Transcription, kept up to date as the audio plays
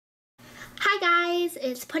Hi guys,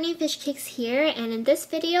 it's PuddingFishCakes here, and in this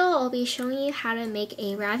video I'll be showing you how to make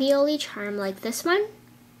a ravioli charm like this one.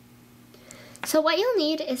 So what you'll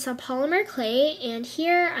need is some polymer clay, and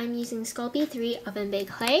here I'm using Sculpey 3 oven baked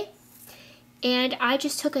clay. And I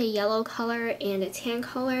just took a yellow color and a tan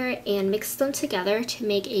color and mixed them together to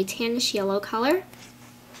make a tannish yellow color.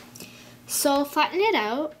 So flatten it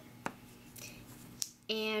out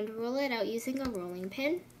and roll it out using a rolling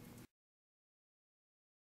pin.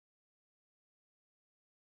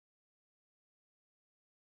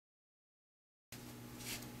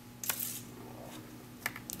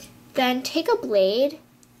 Then take a blade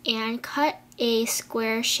and cut a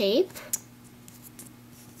square shape.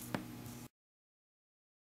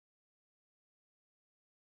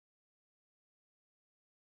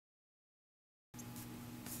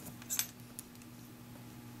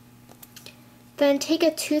 Then take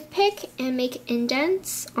a toothpick and make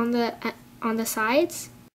indents on the sides.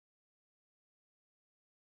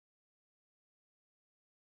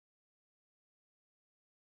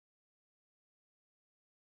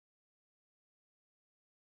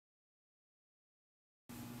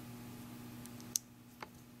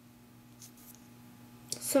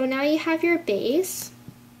 So now you have your base.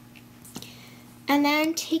 And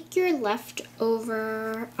then take your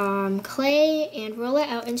leftover clay and roll it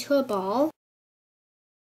out into a ball.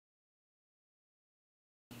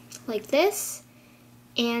 Like this.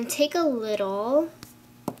 And take a little,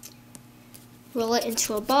 roll it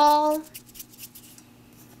into a ball.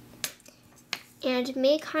 And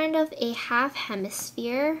make kind of a half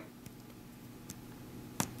hemisphere.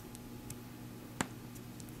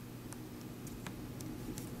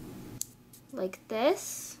 Like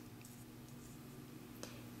this,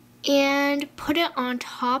 and put it on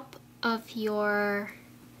top of your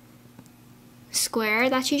square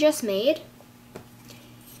that you just made,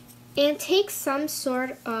 and take some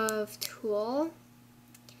sort of tool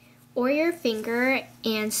or your finger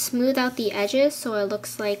and smooth out the edges so it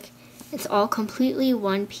looks like it's all completely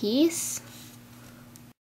one piece.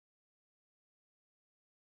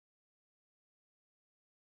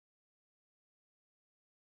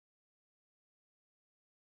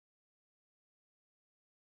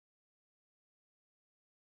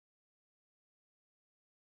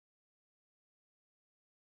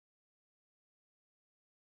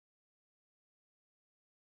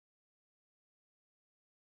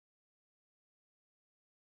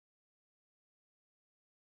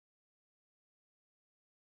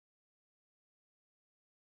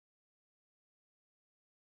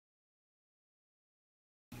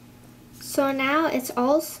 So now it's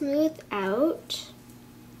all smoothed out.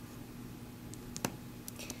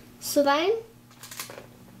 So then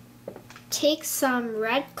take some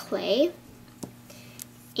red clay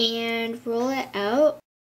and roll it out.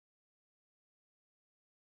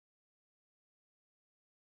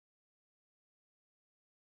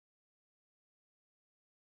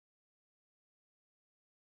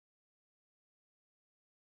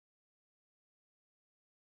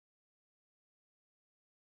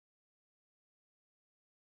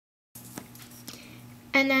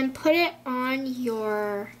 And then put it on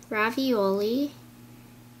your ravioli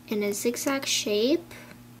in a zigzag shape.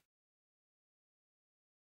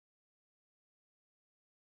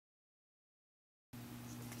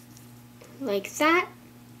 Like that.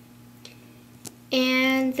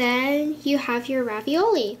 And then you have your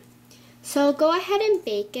ravioli. So go ahead and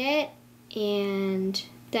bake it and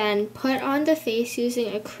then put on the face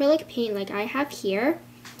using acrylic paint like I have here.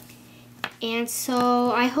 And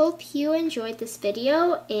so I hope you enjoyed this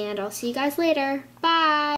video, and I'll see you guys later. Bye!